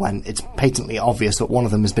knocked out, when it's patently obvious that one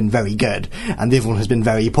of them has been very good and the other one has been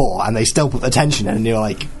very poor, and they still put the tension in, and you're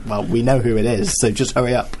like, well, we know who it is, so just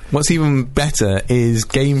hurry up. What's even better is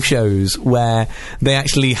game shows where they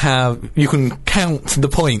actually have... You can count the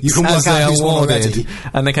points you can as work they out are awarded,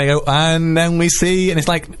 and they kind of go, and then we see, and it's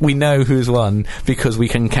like, we know who's won because we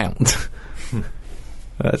can count.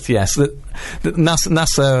 Yes,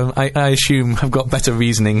 NASA, I assume, have got better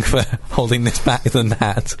reasoning for holding this back than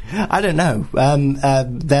that. I don't know.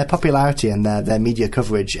 Their popularity and their media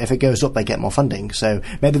coverage, if it goes up, they get more funding. So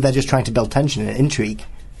maybe they're just trying to build tension and intrigue.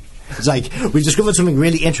 It's like, we've discovered something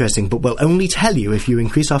really interesting, but we'll only tell you if you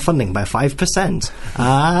increase our funding by 5%.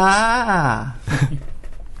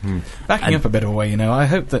 Backing up a bit away, I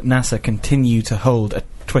hope that NASA continue to hold a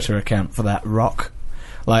Twitter account for that rock.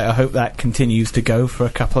 I hope that continues to go for a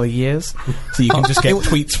couple of years, so you can just get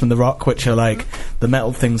tweets from the rock which are like, the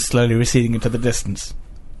metal thing's slowly receding into the distance.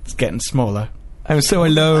 It's getting smaller. I'm so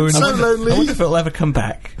alone. I'm so lonely. I wonder if it'll ever come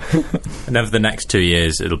back. And over the next 2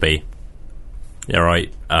 years, it'll be, yeah,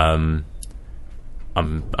 right, I'm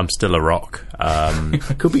still a rock.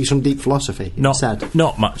 Could be some deep philosophy.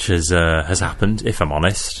 Not much has happened, if I'm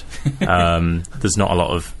honest. There's not a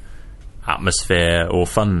lot of atmosphere or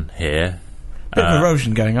fun here. Bit of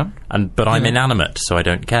erosion going on. But I'm inanimate, so I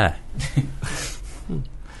don't care.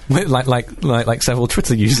 like several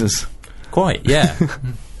Twitter users. Quite, yeah.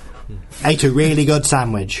 Ate a really good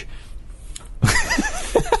sandwich.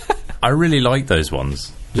 I really like those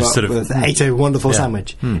ones. Ate a wonderful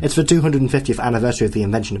sandwich. It's the 250th anniversary of the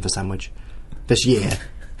invention of the sandwich this year.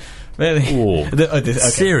 Really? Okay.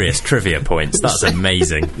 Serious trivia points. That's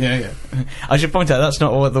amazing. Yeah. I should point out that's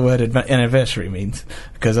not what the word anniversary means,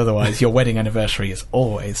 because otherwise your wedding anniversary is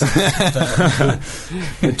always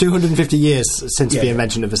 250 years since the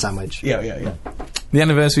invention of the sandwich. Yeah. The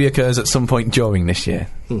anniversary occurs at some point during this year.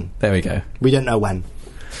 There we go. We don't know when.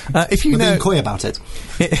 If you We're know, being coy about it.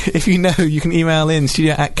 if you know, you can email in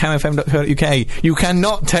studio@camfm.co.uk. You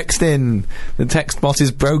cannot text in. The text bot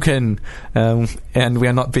is broken, and we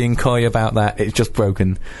are not being coy about that. It's just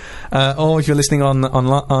broken. Or if you're listening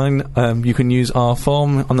online, you can use our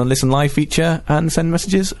form on the Listen Live feature and send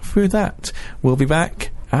messages through that. We'll be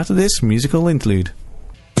back after this musical interlude.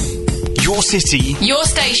 Your city, Your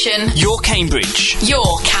station. your Cambridge.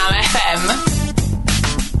 Your Cam FM.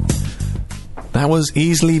 That was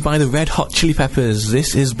Easily by the Red Hot Chili Peppers.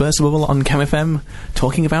 This is Burst Bubble on Cam FM,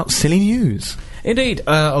 talking about silly news. Indeed.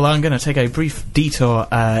 Well, I'm going to take a brief detour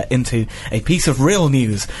into a piece of real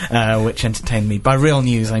news, which entertained me. By real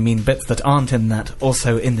news, I mean bits that aren't in that,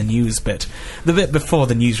 also in the news bit. The bit before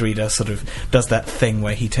the newsreader sort of does that thing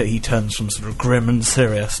where he turns from sort of grim and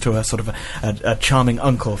serious to a sort of a charming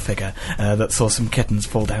uncle figure that saw some kittens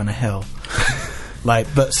fall down a hill.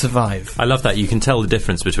 But survive. I love that. You can tell the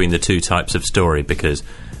difference between the two types of story, because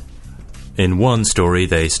in one story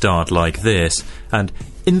they start like this, and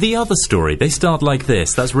in the other story they start like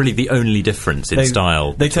this. That's really the only difference in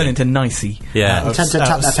style. They turn into nicey. Yeah. They tend to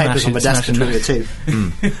tap their papers on the desk between the two.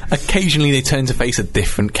 Occasionally they turn to face a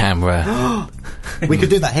different camera. We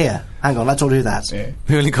could do that here. Hang on, let's all do that. Yeah.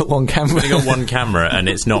 We only got one camera. We got one camera and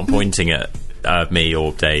it's not pointing at me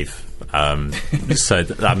or Dave. So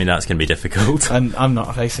I mean, that's going to be difficult. And I'm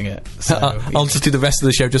not facing it. So I'll just do the rest of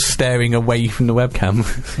the show just staring away from the webcam.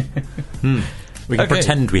 We can Okay.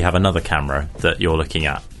 pretend we have another camera that you're looking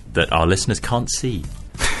at that our listeners can't see.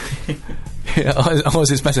 Or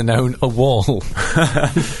as it's better known, a wall.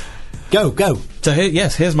 Go. So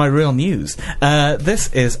here's my real news.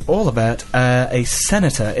 This is all about a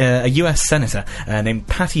senator, a US senator named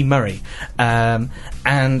Patty Murray,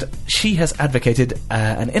 and she has advocated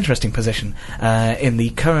an interesting position in the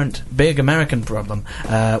current big American problem,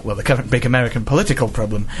 the current big American political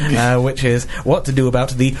problem, which is what to do about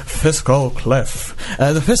the fiscal cliff.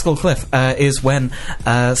 The fiscal cliff is when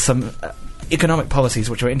some economic policies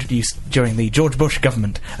which were introduced during the George Bush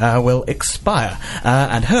government will expire,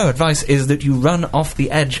 and her advice is that you run off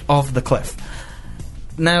the edge of the cliff.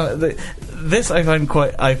 Now, this I find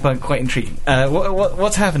quite intriguing.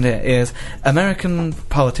 What's happened here is American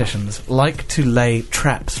politicians like to lay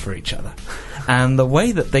traps for each other, and the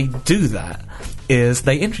way that they do that is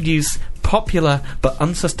they introduce popular but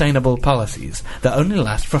unsustainable policies that only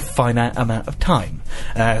last for a finite amount of time.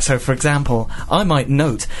 So, for example, I might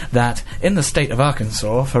note that in the state of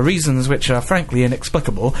Arkansas, for reasons which are frankly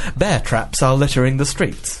inexplicable, bear traps are littering the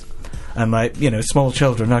streets. And, small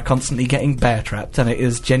children are constantly getting bear trapped, and it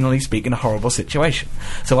is, generally speaking, a horrible situation.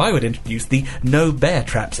 So I would introduce the No Bear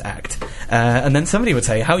Traps Act. And then somebody would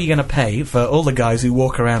say, how are you going to pay for all the guys who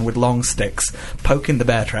walk around with long sticks, poking the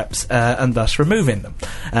bear traps, and thus removing them?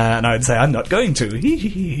 And I would say, I'm not going to.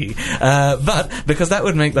 But, because that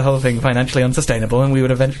would make the whole thing financially unsustainable, and we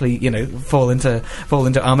would eventually, fall into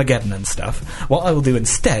Armageddon and stuff, what I will do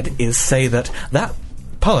instead is say that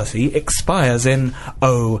policy expires in,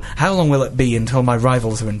 how long will it be until my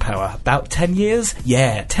rivals are in power? About 10 years?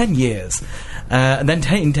 Yeah, 10 years. And then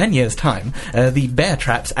in 10 years' time, the Bear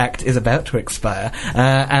Traps Act is about to expire,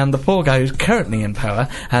 and the poor guy who's currently in power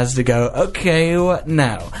has to go, okay, what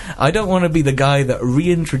now? I don't want to be the guy that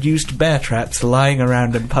reintroduced bear traps lying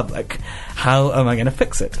around in public. How am I going to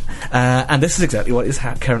fix it? And this is exactly what is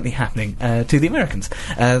currently happening to the Americans.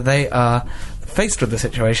 They are faced with the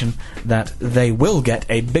situation that they will get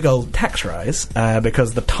a big old tax rise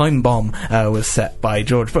because the time bomb was set by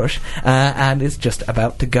George Bush and is just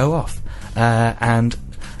about to go off. And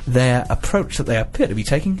their approach that they appear to be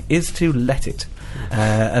taking is to let it.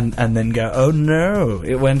 And then go, oh no,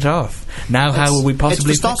 it went off. Now how will we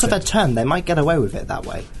possibly It's the start of their term. They might get away with it that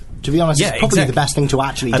way. To be honest, it's probably the best thing to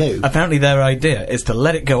actually do. Apparently their idea is to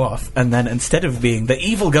let it go off, and then instead of being the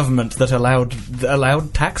evil government that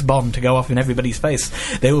allowed tax bomb to go off in everybody's face,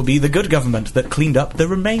 they will be the good government that cleaned up the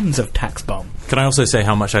remains of tax bomb. Can I also say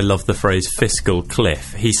how much I love the phrase fiscal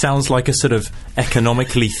cliff? He sounds like a sort of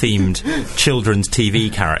economically themed children's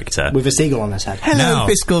TV character. With a seagull on his head. Hello, Now,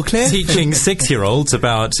 Fiscal Cliff. Teaching 6-year-olds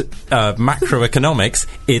about macroeconomics,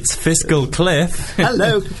 it's Fiscal Cliff.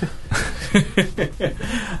 Hello.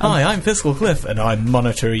 Hi, I'm Fiscal Cliff, and I'm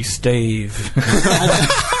Monetary Stave.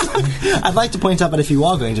 I'd like to point out that if you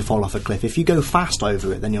are going to fall off a cliff, if you go fast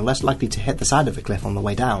over it, then you're less likely to hit the side of the cliff on the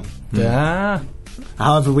way down. Ah.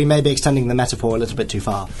 However, we may be extending the metaphor a little bit too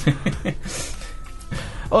far.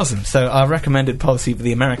 Awesome. So our recommended policy for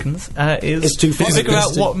the Americans is It's too fast. figure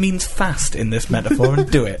out what means fast in this metaphor and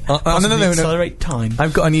do it. No. Accelerate time.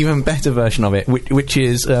 I've got an even better version of it, which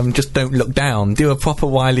is just don't look down. Do a proper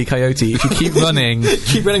Wile E. Coyote. If you keep running,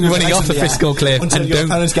 running off the fiscal cliff, until and your don't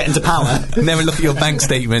opponents get into power. never look at your bank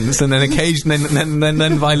statements, and then occasionally,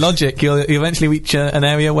 then by logic, you'll eventually reach an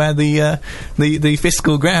area where the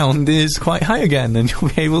fiscal ground is quite high again, and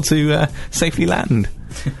you'll be able to safely land.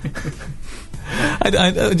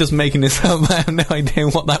 I'm just making this up. I have no idea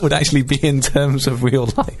what that would actually be in terms of real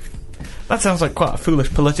life. That sounds like quite a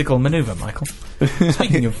foolish political manoeuvre, Michael.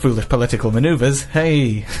 Speaking of foolish political manoeuvres,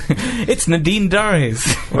 hey, it's Nadine Dorries.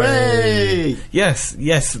 Hooray! Yes,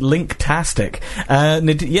 Linktastic.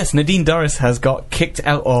 Yes, Nadine Dorries has got kicked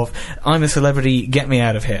out of I'm a Celebrity, Get Me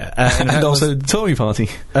Out of Here. And also the Tory party,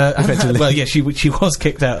 effectively. Well, yeah, she was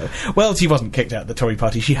kicked out. Well, she wasn't kicked out of the Tory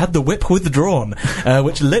party. She had the whip withdrawn,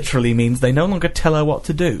 which literally means they no longer tell her what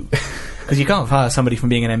to do. Because you can't fire somebody from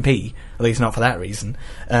being an MP, at least not for that reason,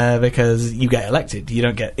 because you get elected. You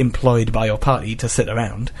don't get employed by your party to sit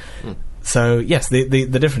around. So, yes, the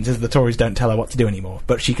difference is the Tories don't tell her what to do anymore,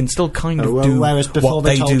 but she can still kind of do what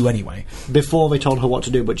they do anyway. Before they told her what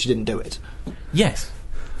to do, but she didn't do it. Yes.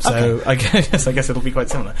 So, okay. I guess it'll be quite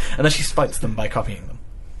similar. Unless she spites them by copying them.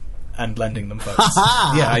 And lending them votes.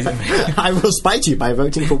 Yeah, I will spite you by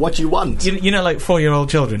voting for what you want. You know, like 4-year-old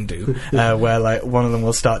children do, where like one of them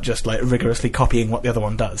will start just like rigorously copying what the other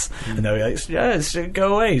one does, and they'll be like, "Yes,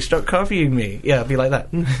 go away, stop copying me." Yeah, it'll be like that.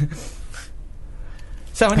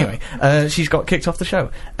 So anyway, she's got kicked off the show.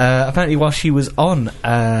 Apparently, while she was on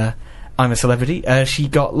I'm a Celebrity, she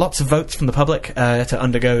got lots of votes from the public to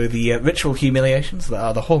undergo the ritual humiliations that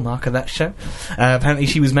are the hallmark of that show. Apparently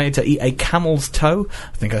she was made to eat a camel's toe.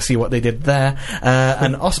 I think I see what they did there.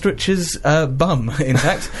 An ostrich's bum, in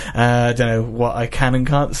fact. Don't know what I can and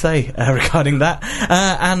can't say regarding that.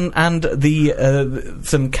 And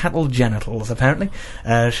some cattle genitals, apparently.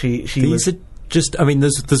 These are just, I mean,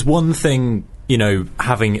 there's one thing, you know,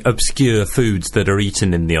 having obscure foods that are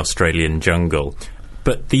eaten in the Australian jungle.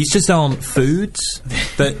 But these just aren't foods.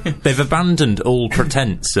 They've abandoned all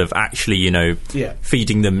pretense of actually, you know,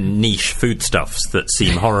 feeding them niche foodstuffs that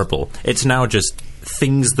seem horrible. It's now just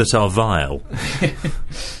things that are vile.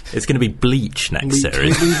 It's going to be Bleach next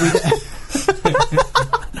series.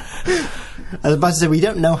 I was about to say, we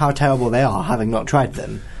don't know how terrible they are, having not tried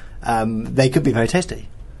them. They could be very tasty.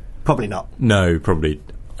 Probably not. No, probably.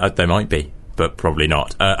 They might be. But probably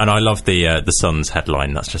not. And I love the Sun's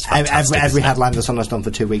headline. That's just fantastic. Every headline the Sun has done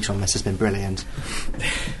for 2 weeks on this has been brilliant.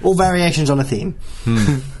 All variations on a theme.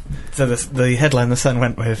 So the headline the Sun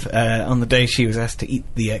went with, on the day she was asked to eat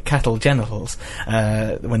the cattle genitals,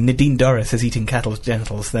 when Nadine Dorries is eating cattle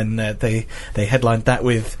genitals, then they headlined that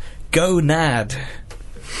with, "Go Nad."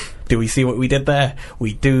 Do we see what we did there?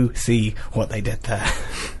 We do see what they did there.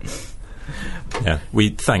 Yeah,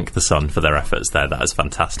 we thank the Sun for their efforts there. That is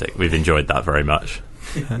fantastic. We've enjoyed that very much.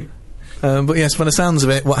 But yes, by the sounds of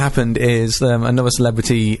it, what happened is another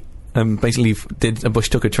celebrity basically did a Bush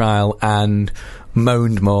Tucker trial and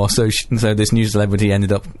moaned more. So this new celebrity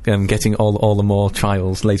ended up getting all the more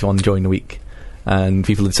trials later on during the week, and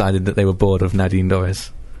people decided that they were bored of Nadine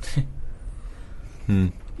Dorries.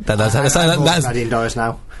 That's Nadine Dorries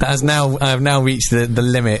now. I've now reached the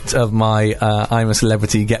limit of my I'm a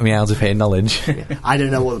Celebrity, Get Me Out of Here knowledge. I don't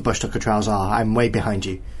know what the Bush Tucker trials are. I'm way behind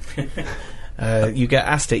you. You get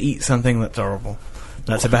asked to eat something that's horrible.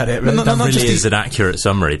 That's about it. Really. That really is an accurate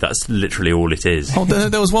summary. That's literally all it is. Oh,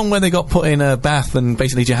 there was one where they got put in a bath and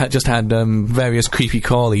basically just had various creepy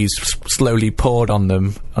crawlies slowly poured on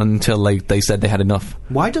them until they said they had enough.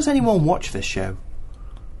 Why does anyone watch this show?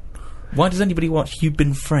 Why does anybody watch You've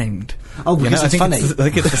Been Framed? Oh, because it's funny. I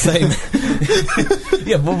think it's the same.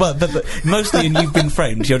 Yeah, but mostly in You've Been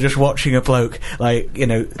Framed, you're just watching a bloke, like, you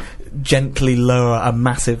know, gently lower a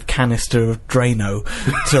massive canister of Drano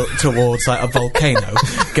towards, like, a volcano,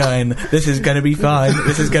 going, "This is going to be fine,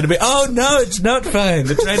 this is going to be..." Oh, no, it's not fine.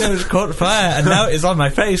 The Drano has caught fire, and now it's on my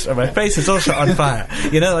face, and my face is also on fire.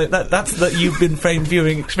 You know, like, that's the You've Been Framed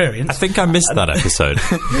viewing experience. I think I missed that episode.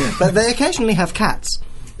 But they occasionally have cats.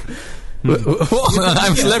 What?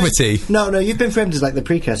 I'm a Celebrity. No, You've Been Framed is like the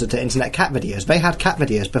precursor to internet cat videos. They had cat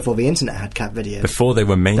videos before the internet had cat videos. Before they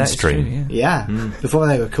were mainstream. True, yeah. Before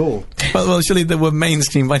they were cool. Well, surely they were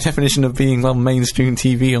mainstream by definition of being mainstream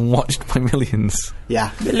TV and watched by millions.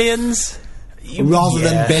 Yeah. Millions? Rather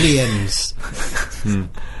than billions.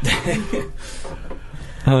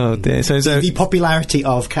 Oh dear. So the popularity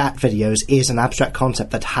of cat videos is an abstract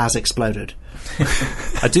concept that has exploded.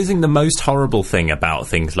 I do think the most horrible thing about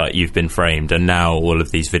things like You've Been Framed and now all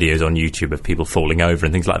of these videos on YouTube of people falling over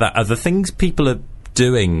and things like that are the things people are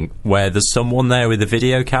doing where there's someone there with a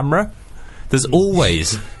video camera? There's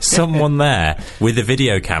always someone there with a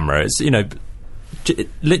video camera. It's, you know,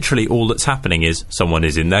 literally all that's happening is someone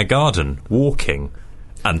is in their garden walking,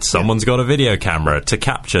 and someone's got a video camera to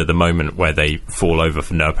capture the moment where they fall over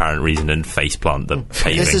for no apparent reason and faceplant the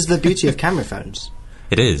paving. This is the beauty of camera phones.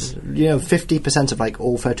 It is. You know, 50% of like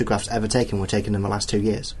all photographs ever taken were taken in the last 2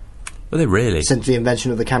 years. Were they really? Since the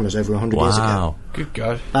invention of the cameras over 100 years ago. Wow. Good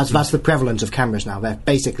God. That's the prevalence of cameras now. They're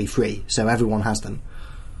basically free, so everyone has them.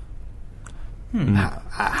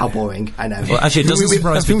 How boring, I know. Well, actually, it doesn't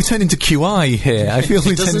surprise me. We turned into QI here. I feel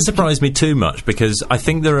It doesn't surprise me too much, because I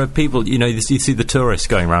think there are people, you know, you see the tourists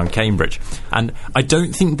going around Cambridge, and I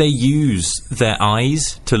don't think they use their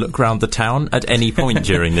eyes to look around the town at any point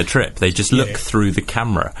during the trip. They just look through the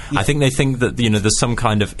camera. I think they think that, you know, there's some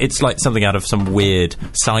kind of, it's like something out of some weird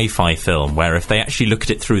sci-fi film, where if they actually look at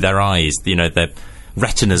it through their eyes, you know, their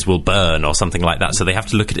retinas will burn or something like that, so they have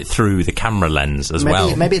to look at it through the camera lens as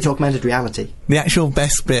well. Maybe it's augmented reality. The actual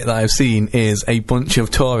best bit that I've seen is a bunch of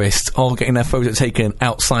tourists all getting their photo taken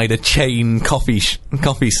outside a chain coffee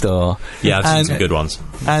store. Yeah, I've seen some good ones.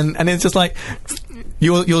 And it's just like,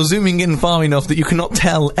 you're zooming in far enough that you cannot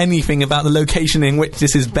tell anything about the location in which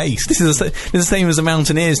this is based. This is the same as the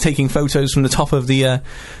mountaineers taking photos from the top of from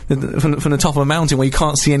the top of a mountain where you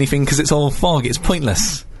can't see anything because it's all fog. It's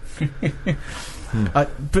pointless.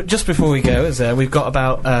 But just before we go, as we've got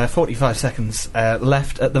about 45 seconds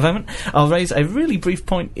left at the moment, I'll raise a really brief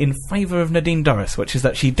point in favour of Nadine Dorris, which is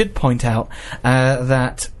that she did point out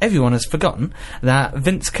that everyone has forgotten that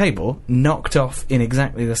Vince Cable knocked off in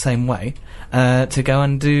exactly the same way to go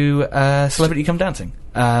and do Celebrity Come Dancing.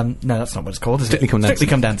 No, that's not what it's called, is Strictly it? Come Dancing.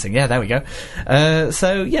 Strictly Come Dancing. Yeah, there we go.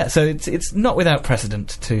 So it's not without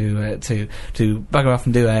precedent to bugger off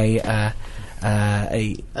and do a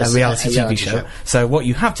reality TV show. So what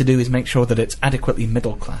you have to do is make sure that it's adequately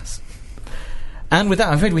middle class. And with that,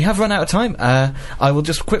 I'm afraid we have run out of time. I will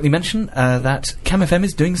just quickly mention that CamFM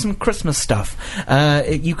is doing some Christmas stuff.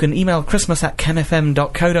 You can email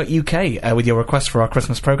christmas@camfm.co.uk with your request for our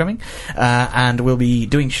Christmas programming, and we'll be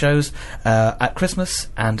doing shows at Christmas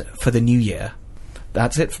and for the New Year.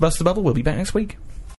 That's it for Bust the Bubble. We'll be back next week.